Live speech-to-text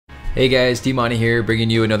Hey guys, Dmonty here, bringing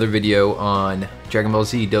you another video on Dragon Ball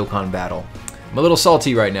Z Dokkan Battle. I'm a little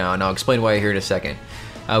salty right now, and I'll explain why here in a second.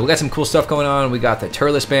 We got some cool stuff going on. We got the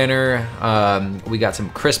Turles banner. We got some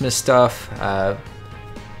Christmas stuff.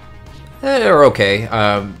 They're okay.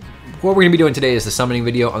 What we're going to be doing today is the summoning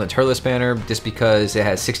video on the Turles banner, just because it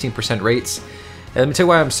has 16% rates. And let me tell you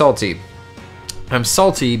why I'm salty. I'm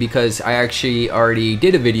salty because I actually already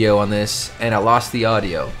did a video on this, and I lost the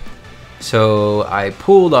audio. So I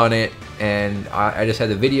pulled on it, and I just had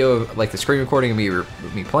the video, like the screen recording of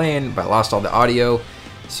me playing, but I lost all the audio.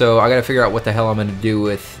 So I gotta figure out what the hell I'm gonna do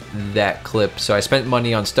with that clip. So I spent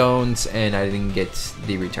money on stones, and I didn't get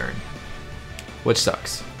the return, which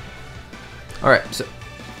sucks. Alright, so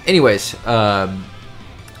anyways,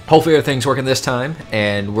 hopefully everything's working this time,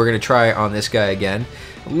 and we're gonna try on this guy again.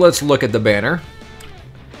 Let's look at the banner.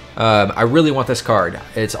 I really want this card.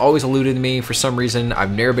 It's always eluded me for some reason.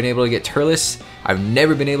 I've never been able to get Turles. I've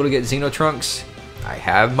never been able to get Trunks. I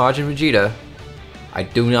have Majin Vegeta. I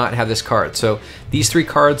do not have this card. So these three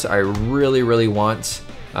cards I really want.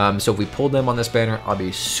 So if we pulled them on this banner, I'll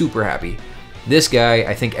be super happy. This guy,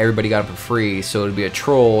 I think everybody got him for free, so it'd be a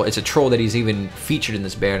troll. It's a troll that he's even featured in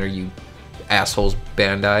this banner, you assholes,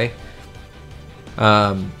 Bandai.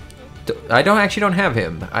 I actually don't have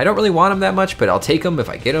him. I don't really want him that much, but I'll take him if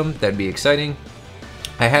I get him. That'd be exciting.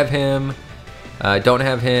 I have him. Don't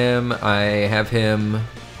have him. I have him.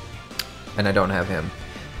 And I don't have him.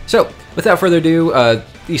 So, without further ado,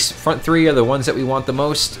 these front three are the ones that we want the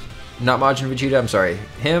most. Not Majin Vegeta, I'm sorry.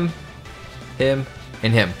 Him, and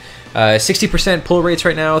him. 60% pull rates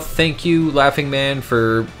right now. Thank you, Laughing Man,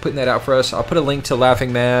 for putting that out for us. I'll put a link to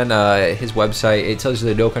Laughing Man, his website. It tells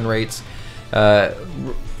you the Dokkan rates.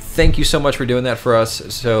 Thank you so much for doing that for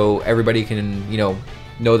us, so everybody can,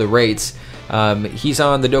 know the rates. He's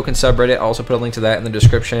on the Dokkan subreddit. I'll also put a link to that in the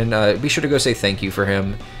description. Be sure to go say thank you for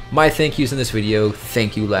him. My thank yous in this video.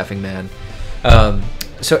 Thank you, Laughing Man.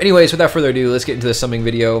 So anyways, without further ado, let's get into the summoning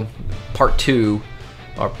video, part 2.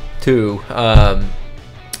 Part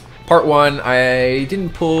 1, I didn't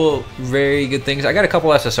pull very good things. I got a couple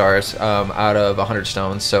SSRs out of 100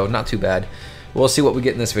 stones, so not too bad. We'll see what we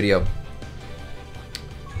get in this video.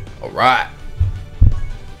 Alright.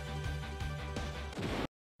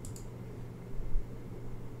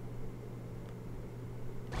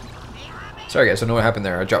 Sorry guys, I don't know what happened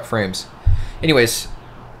there. I dropped frames. Anyways,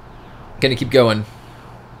 gonna keep going.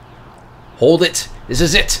 Hold it. This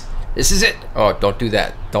is it. This is it. Oh, don't do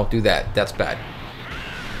that. Don't do that. That's bad.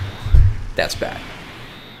 That's bad.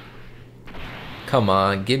 Come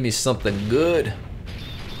on, give me something good.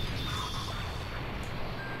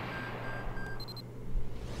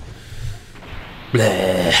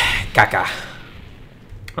 Bleh, caca.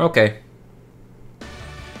 Okay.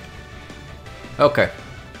 Okay.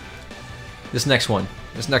 This next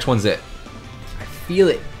one's it. I feel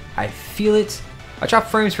it. I feel it. I dropped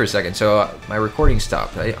frames for a second, so my recording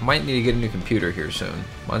stopped. I might need to get a new computer here soon.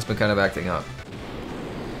 Mine's been kind of acting up.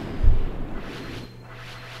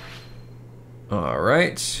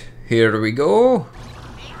 Alright. Here we go.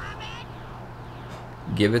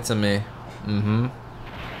 Give it to me.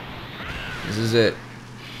 This is it.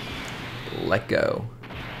 Let go.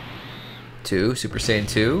 2, Super Saiyan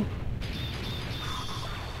 2.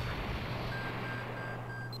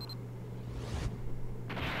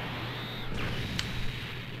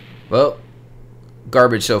 Well,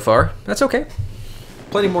 garbage so far. That's okay.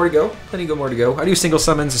 Plenty more to go. Plenty more to go. I do single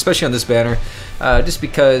summons, especially on this banner, just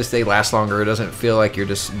because they last longer. It doesn't feel like you're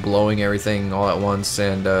just blowing everything all at once,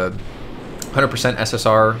 and 100%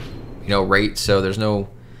 SSR, rate. So there's no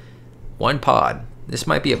one pod. This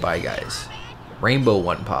might be a buy, guys. Rainbow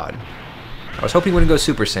one pod. I was hoping he wouldn't go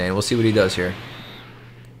Super Saiyan. We'll see what he does here.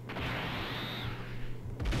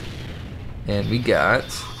 And we got...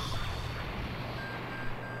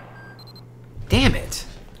 Damn it.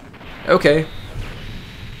 Okay.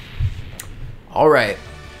 Alright.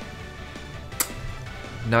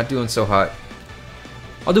 Not doing so hot.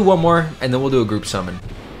 I'll do one more, and then we'll do a group summon.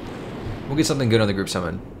 We'll get something good on the group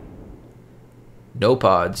summon. No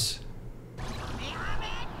pods.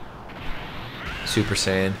 Super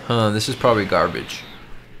Saiyan. This is probably garbage.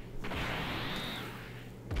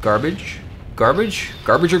 Garbage? Garbage?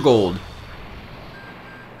 Garbage or gold?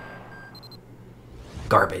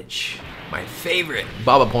 Garbage. My favorite.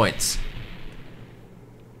 Baba points.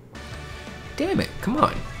 Damn it. Come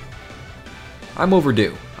on. I'm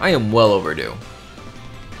overdue. I am well overdue.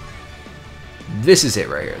 This is it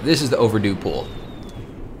right here. This is the overdue pull.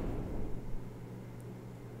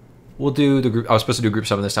 We'll do the group. I was supposed to do group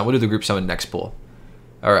summon this time. We'll do the group summon next pull.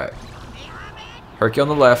 Alright. Hercule on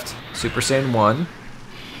the left. Super Saiyan 1.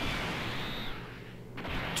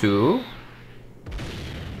 2.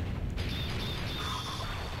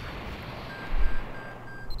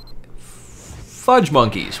 Fudge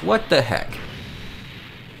monkeys. What the heck?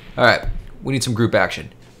 Alright, we need some group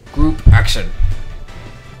action. Group action.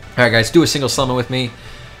 Alright guys, do a single summon with me.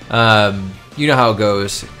 You know how it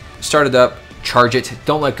goes. Start it up, charge it,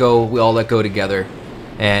 don't let go, we all let go together.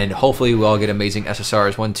 And hopefully we all get amazing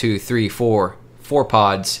SSRs. 1, 2, 3, 4. 4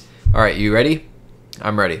 pods. Alright, you ready?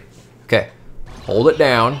 I'm ready. Okay. Hold it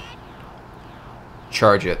down.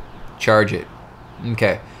 Charge it. Charge it.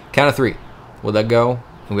 Okay. Count of 3. We'll let go,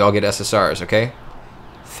 and we all get SSRs, okay?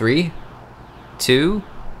 3, 2,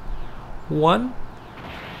 1.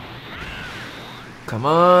 Come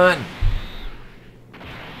on.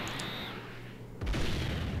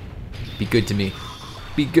 Be good to me.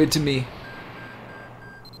 Be good to me.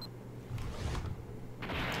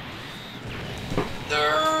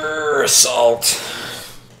 Assault.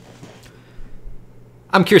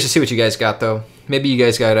 I'm curious to see what you guys got, though. Maybe you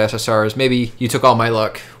guys got SSRs. Maybe you took all my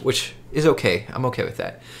luck, which is okay. I'm okay with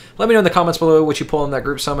that. Let me know in the comments below what you pulled in that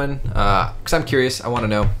group summon, because I'm curious. I want to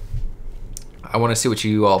know. I want to see what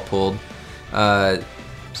you all pulled.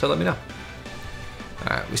 So let me know.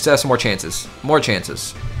 Alright, we still have some more chances. More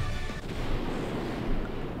chances.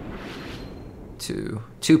 2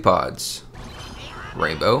 pods.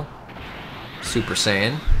 Rainbow. Super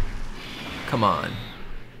Saiyan. Come on.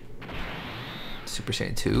 Super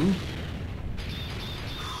Saiyan 2.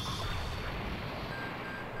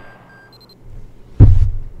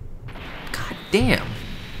 God damn.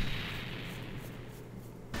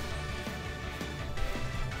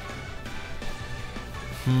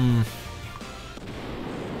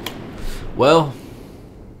 Well,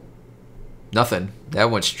 nothing.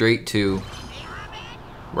 That went straight to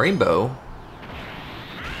Rainbow.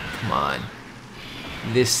 Come on.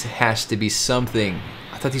 This has to be something.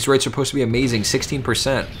 I thought these rates were supposed to be amazing.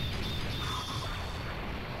 16%.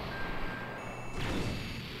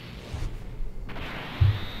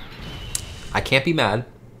 I can't be mad.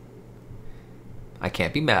 I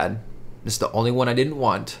can't be mad. This is the only one I didn't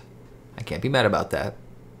want. I can't be mad about that.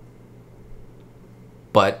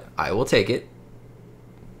 But I will take it.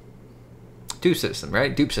 Dupe system,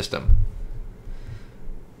 right? Dupe system.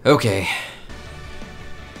 Okay.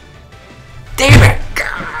 Damn it!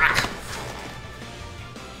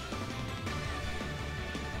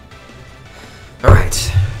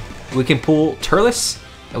 Alright. We can pull Turles,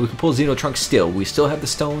 and we can pull Xenotrunks still. We still have the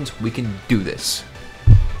stones. We can do this.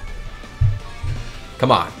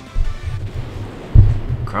 Come on.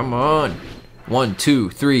 Come on. 1, 2,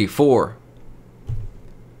 3, 4.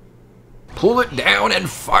 Pull it down and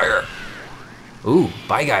fire. Ooh,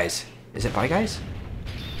 bye guys. Is it bye guys?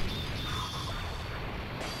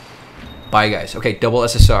 Bye guys. Okay, double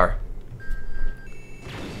SSR.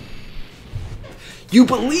 You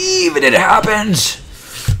believe it happens!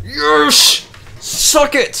 Yes!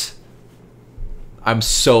 Suck it! I'm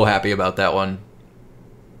so happy about that one.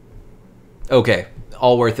 Okay,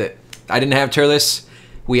 all worth it. I didn't have Turles.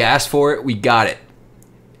 We asked for it. We got it.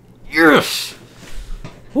 Yes!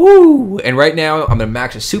 Woo! And right now, I'm going to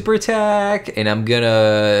max a super attack, and I'm going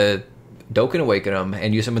to Dokkan Awaken him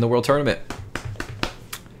and use him in the World Tournament.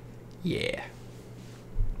 Yeah.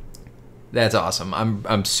 That's awesome.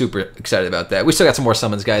 I'm super excited about that. We still got some more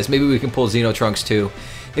summons, guys. Maybe we can pull Xenotrunks too.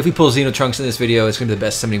 If we pull Xenotrunks in this video, it's going to be the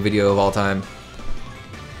best summoning video of all time.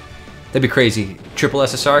 That'd be crazy. Triple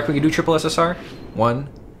SSR? Can we do triple SSR? One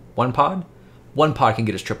pod? One pod can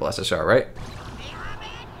get us triple SSR, right?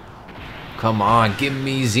 Come on, give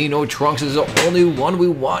me Xenotrunks. Is the only one we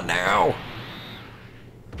want now.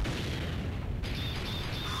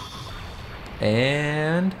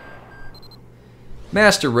 And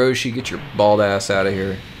Master Roshi, get your bald ass out of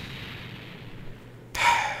here.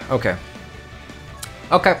 Okay.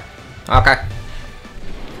 Okay. Okay.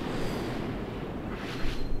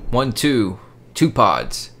 1, 2. 2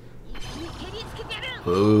 pods.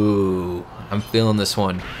 Ooh. I'm feeling this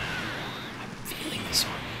one. I'm feeling this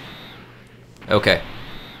one. Okay.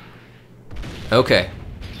 Okay.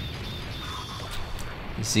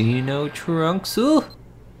 Xenotrunks. Ooh.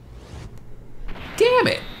 Damn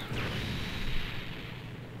it.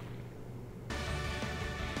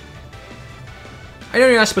 I know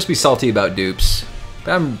you're not supposed to be salty about dupes,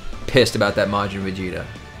 but I'm pissed about that Majin Vegeta.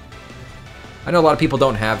 I know a lot of people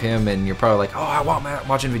don't have him, and you're probably like, oh, I want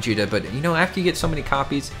Majin Vegeta, but you know, after you get so many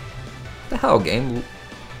copies, what the hell, game?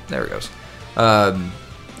 There it goes. I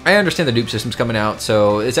understand the dupe system's coming out,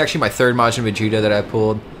 so it's actually my 3rd Majin Vegeta that I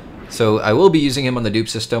pulled. So I will be using him on the dupe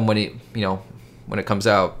system when when it comes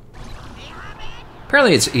out.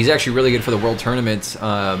 Apparently, he's actually really good for the World Tournament.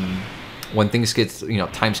 when things get, you know,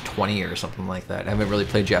 times 20 or something like that. I haven't really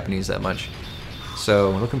played Japanese that much,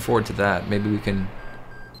 so looking forward to that. Maybe we can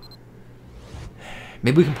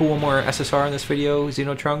pull one more SSR in this video.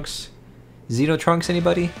 Xenotrunks? Xenotrunks,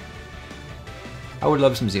 anybody? I would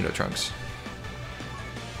love some Xenotrunks.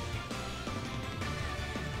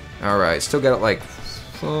 Alright, still got like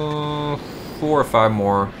 4 or 5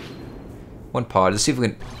 more. 1 pod. Let's see if we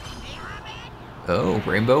can... Oh,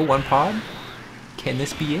 Rainbow, 1 pod? Can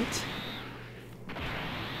this be it?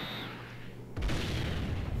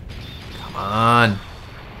 Come on.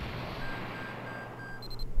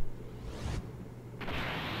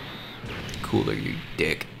 Cooler, you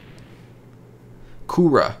dick.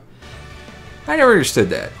 Kura. I never understood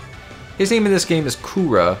that. His name in this game is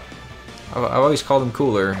Kura. I've always called him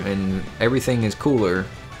Cooler, and everything is Cooler.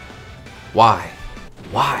 Why?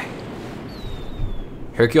 Why?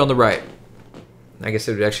 Hercule on the right. I guess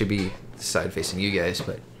it would actually be the side facing you guys,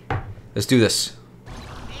 but let's do this.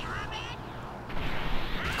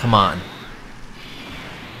 Come on.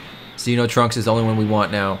 Xenotrunks is the only one we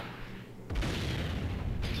want now.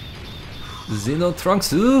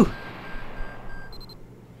 Xenotrunks, ooh!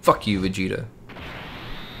 Fuck you, Vegeta.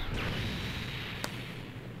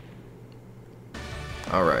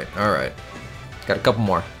 Alright, alright. Got a couple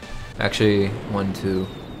more. Actually, 1, 2.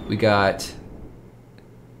 We got...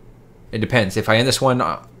 It depends. If I end this one,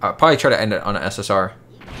 I'll probably try to end it on an SSR.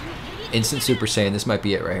 Instant Super Saiyan. This might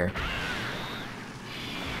be it right here.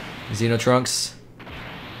 Xenotrunks.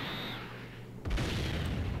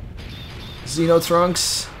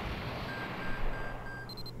 Xenotrunks.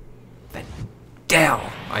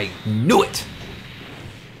 Down. I knew it.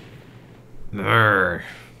 Brr.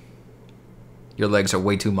 Your legs are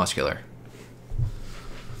way too muscular.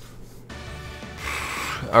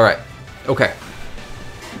 Alright. Okay.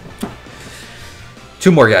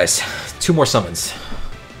 2 more, guys. 2 more summons.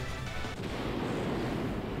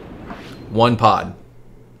 1 pod.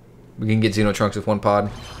 We can get Xenotrunks with 1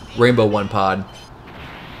 pod. Rainbow 1 pod.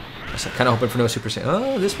 I was kind of hoping for no Super Saiyan.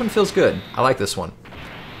 Oh, this one feels good. I like this one.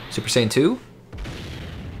 Super Saiyan 2?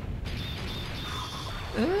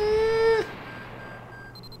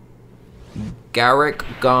 Garrick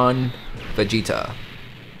Gon Vegeta.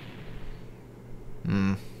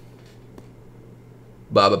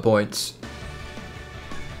 Baba points.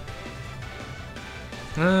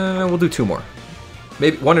 We'll do 2 more.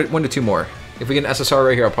 Maybe 1 to 2 more. If we get an SSR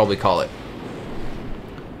right here, I'll probably call it.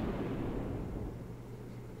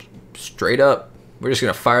 Straight up. We're just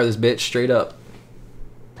gonna fire this bitch straight up.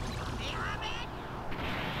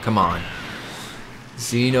 Come on.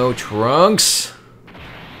 Xenotrunks.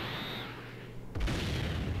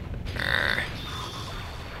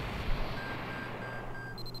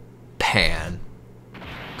 Pan.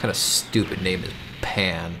 What kind of stupid name is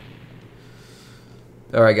Pan?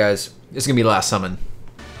 Alright, guys. This is going to be last summon.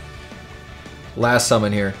 Last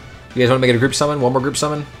summon here. You guys want to make it a group summon? 1 more group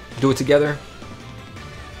summon? Do it together?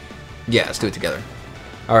 Yeah, let's do it together.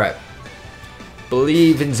 Alright.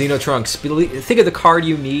 Believe in Xenotrunks. Think of the card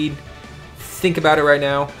you need. Think about it right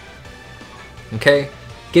now. Okay?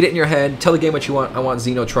 Get it in your head. Tell the game what you want. I want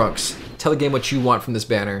Xenotrunks. Tell the game what you want from this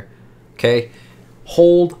banner. Okay?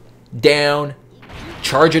 Hold down.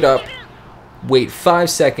 Charge it up. Wait 5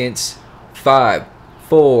 seconds. 5,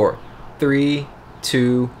 4, 3,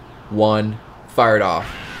 2, 1. Fire it off.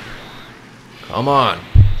 Come on.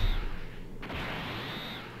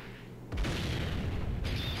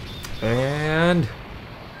 And...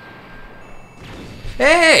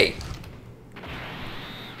 Hey!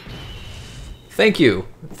 Thank you.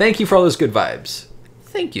 Thank you for all those good vibes.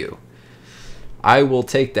 Thank you. I will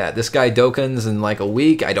take that. This guy Dokkan's in like a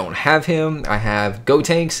week. I don't have him. I have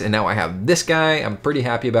Gotenks, and now I have this guy. I'm pretty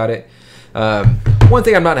happy about it. One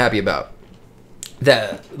thing I'm not happy about.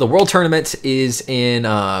 The World Tournament is in,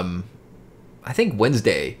 I think,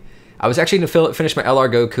 Wednesday. I was actually going to finish my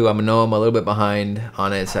LR Goku. I'm a little bit behind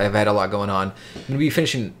on it. So I've had a lot going on. I'm going to be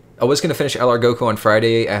finishing... I was going to finish LR Goku on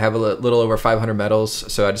Friday. I have a little over 500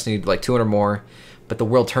 medals, so I just need like 200 more. But the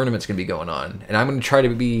World Tournament's going to be going on. And I'm going to try to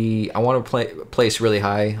be... I want to place really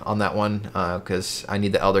high on that one because I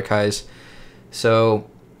need the Elder Kais. So,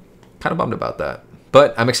 kind of bummed about that.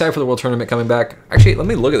 But I'm excited for the World Tournament coming back. Actually, let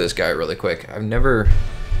me look at this guy really quick. I've never...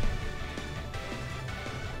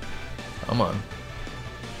 Come on.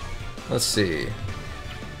 Let's see.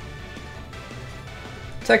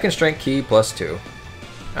 Second strength key +2.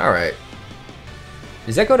 All right.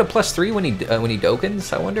 Does that go to +3 when he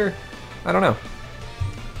Dokkans? I wonder. I don't know.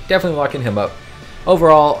 Definitely locking him up.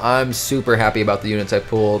 Overall, I'm super happy about the units I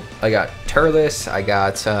pulled. I got Turles, I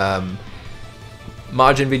got Majin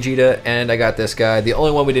Vegeta, and I got this guy. The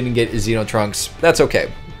only one we didn't get is Xenotrunks. That's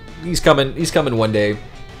okay. he's coming. He's coming one day.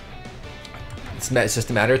 It's just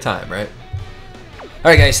a matter of time, right?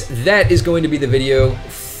 Alright guys, that is going to be the video.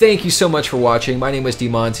 Thank you so much for watching. My name was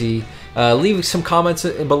Dmonty. Leave some comments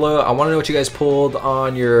below. I want to know what you guys pulled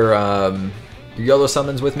on your YOLO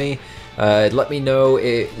summons with me. Let me know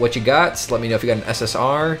what you got. Let me know if you got an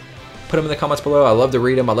SSR. Put them in the comments below. I love to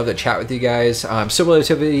read them. I love to chat with you guys. I'm still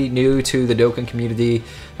relatively new to the Dokkan community.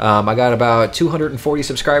 I got about 240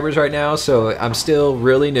 subscribers right now, so I'm still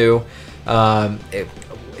really new.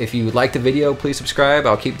 If you like the video, please subscribe.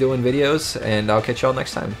 I'll keep doing videos, and I'll catch y'all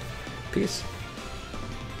next time. Peace.